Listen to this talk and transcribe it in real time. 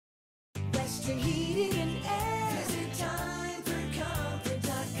Western Heating and Air. Visit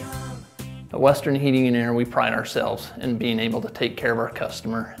timeforcomfort.com. At Western Heating and Air, we pride ourselves in being able to take care of our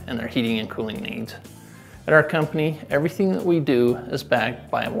customer and their heating and cooling needs. At our company, everything that we do is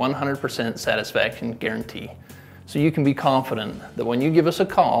backed by a 100% satisfaction guarantee. So you can be confident that when you give us a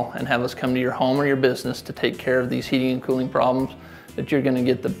call and have us come to your home or your business to take care of these heating and cooling problems, that you're going to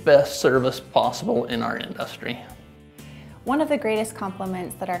get the best service possible in our industry. One of the greatest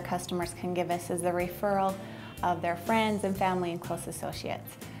compliments that our customers can give us is the referral of their friends and family and close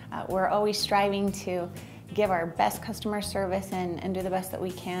associates. We're always striving to give our best customer service and do the best that we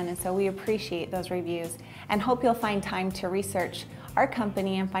can, and so we appreciate those reviews and hope you'll find time to research our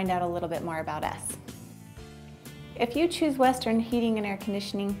company and find out a little bit more about us. If you choose Western Heating and Air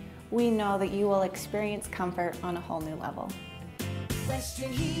Conditioning, we know that you will experience comfort on a whole new level.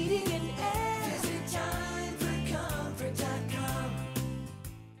 Western Heating and Air. Visit timeforcomfort.com.